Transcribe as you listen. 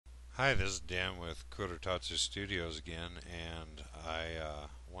Hi, this is Dan with Kodotatsu Studios again, and I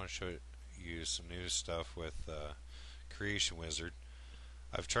want to show you some new stuff with Creation Wizard.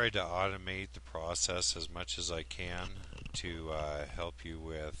 I've tried to automate the process as much as I can to help you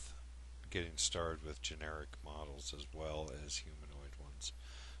with getting started with generic models as well as humanoid ones.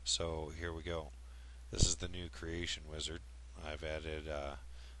 So here we go. This is the new Creation Wizard. I've added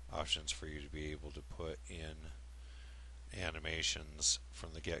options for you to be able to put in animations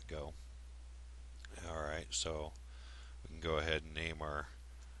from the get-go. Alright, so we can go ahead and name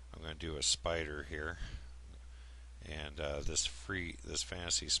I'm going to do a spider here. And this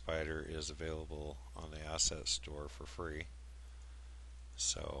fantasy spider is available on the asset store for free.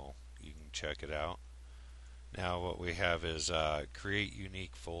 So you can check it out. Now what we have is create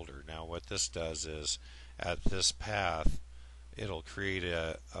unique folder. Now what this does is at this path, it'll create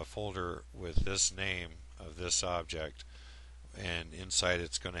a folder with this name of this object, and inside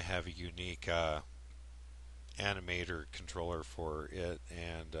it's going to have a unique animator controller for it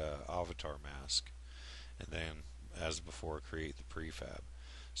and avatar mask, and then as before create the prefab.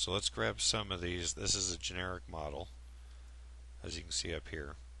 So let's grab some of these. This is a generic model, as you can see up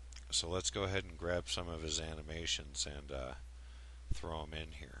here. So let's go ahead and grab some of his animations and throw them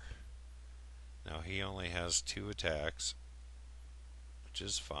in here. Now he only has 2 attacks, which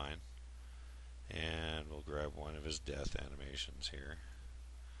is fine, and we'll grab one of his death animations here.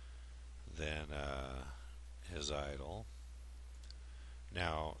 Then his idle.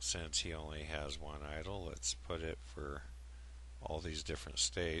 Now, since he only has 1 idle, let's put it for all these different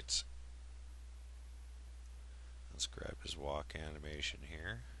states. Let's grab his walk animation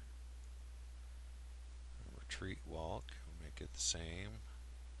here. Retreat walk, make it the same.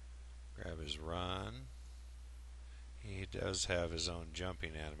 Grab his run. He does have his own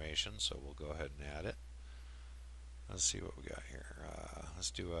jumping animation, so we'll go ahead and add it. Let's see what we got here.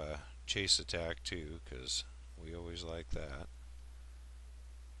 Let's do a chase attack too, because we always like that.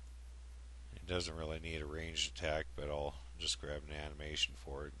 It doesn't really need a ranged attack, but I'll just grab an animation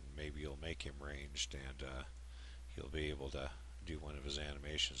for it, and maybe you'll make him ranged, and he'll be able to do one of his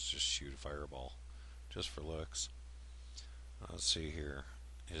animations, just shoot a fireball, just for looks. Let's see here.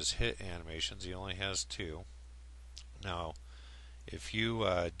 His hit animations, he only has 2. Now, if you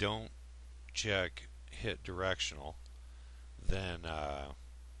don't check hit directional, then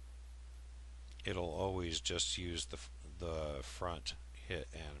it'll always just use the front hit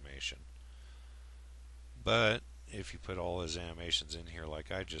animation. But if you put all his animations in here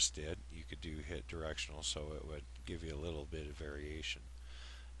like I just did, you could do hit directional, so it would give you a little bit of variation.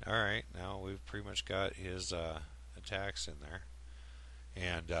 Alright, now we've pretty much got his attacks in there.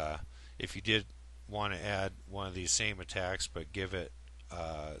 And if you did want to add one of these same attacks but give it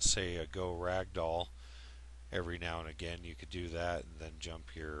say a go ragdoll every now and again, you could do that and then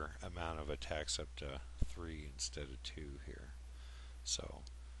jump your amount of attacks up to 3 instead of 2 here. So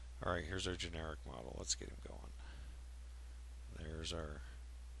alright, here's our generic model. Let's get him going. There's our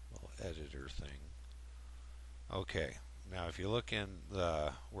little editor thing. Okay, now if you look in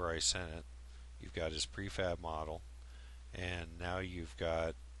the where I sent it, you've got his prefab model, and now you've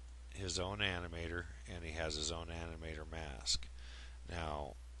got his own animator, and he has his own animator mask.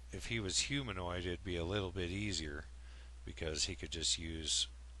 Now if he was humanoid, it'd be a little bit easier because he could just use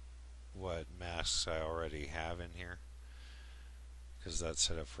what masks I already have in here, because that's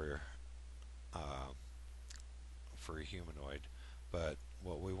set up for a humanoid. But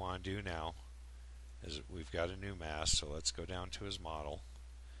what we want to do now is we've got a new mask, so let's go down to his model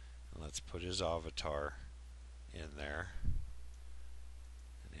and let's put his avatar in there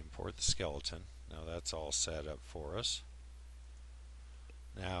and import the skeleton. Now that's all set up for us.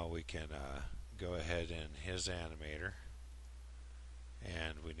 Now we can go ahead in his animator,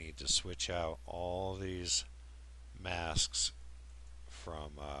 and we need to switch out all these masks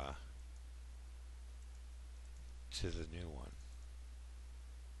from to the new one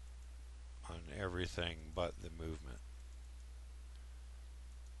on everything but the movement.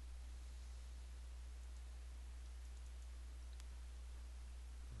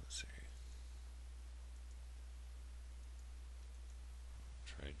 Let's see.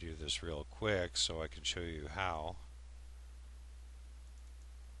 Try to do this real quick so I can show you how.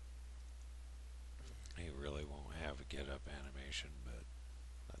 He really won't have a get up animation, but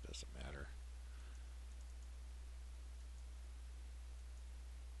that doesn't matter.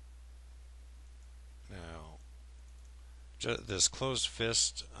 Now, this closed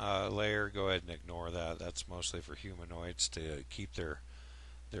fist layer, go ahead and ignore that. That's mostly for humanoids to keep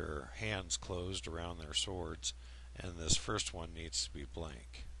their hands closed around their swords, and this first one needs to be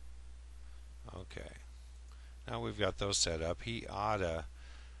blank. Okay, now we've got those set up. He oughta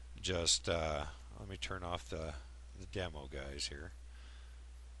just let me turn off the demo guys here.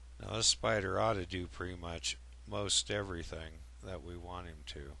 Now this spider ought to do pretty much most everything that we want him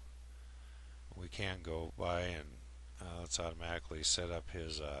to. We can go by and let's automatically set up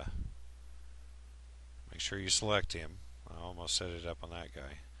his make sure you select him. I almost set it up on that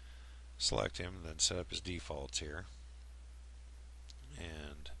guy. Select him and then set up his defaults here,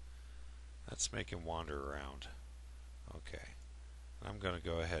 and let's make him wander around. Okay, I'm going to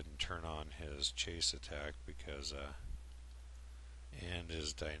go ahead and turn on his chase attack because and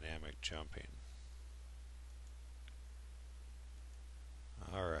his dynamic jumping.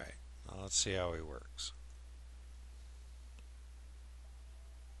 Alright, now let's see how he works.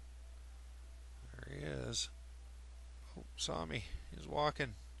 There he is. Oh, saw me. He's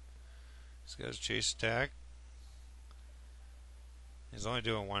walking. He's got his chase attack. He's only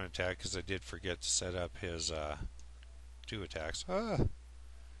doing one attack because I did forget to set up his 2 attacks. Ah!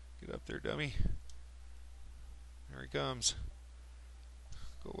 Get up there, dummy. There he comes.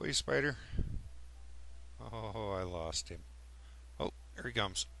 Go away, spider. Oh, I lost him. Oh, here he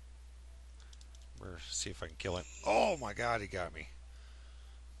comes. See if I can kill him. Oh my god, he got me.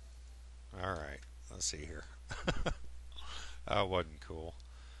 Alright, let's see here. That wasn't cool.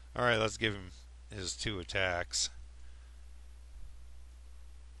 Alright, let's give him his 2 attacks.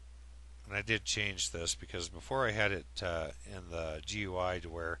 And I did change this because before I had it in the GUI to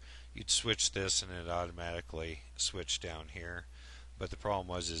where you'd switch this and it automatically switched down here. But the problem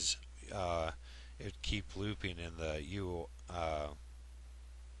was it'd keep looping in the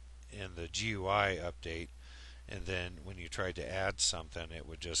GUI update, and then when you tried to add something it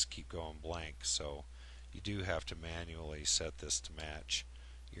would just keep going blank. So you do have to manually set this to match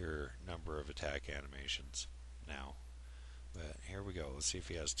your number of attack animations now. But here we go. Let's see if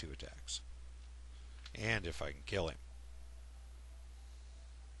he has 2 attacks and if I can kill him.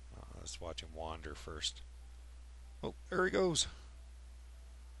 Let's watch him wander first. Oh, there he goes.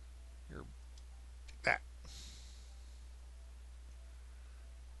 Here, take that.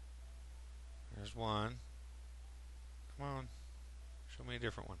 There's one. Come on. Show me a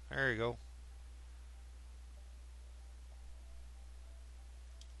different one. There you go.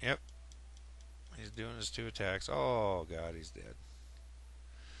 Yep. He's doing his 2 attacks. Oh, God, he's dead.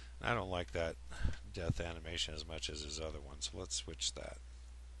 I don't like that death animation as much as his other one, so let's switch that.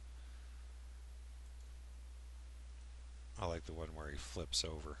 I like the one where he flips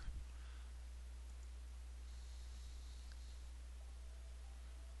over.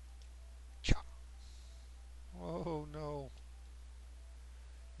 Oh no.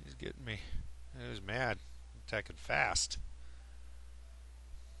 He's getting me. He was mad. Attacking fast.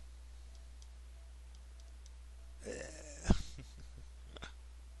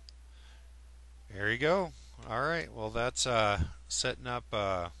 There you go. Alright, well that's setting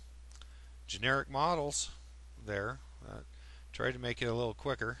up generic models there. Tried to make it a little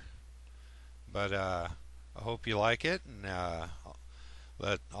quicker, but I hope you like it, and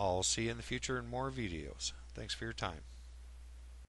I'll see you in the future in more videos. Thanks for your time.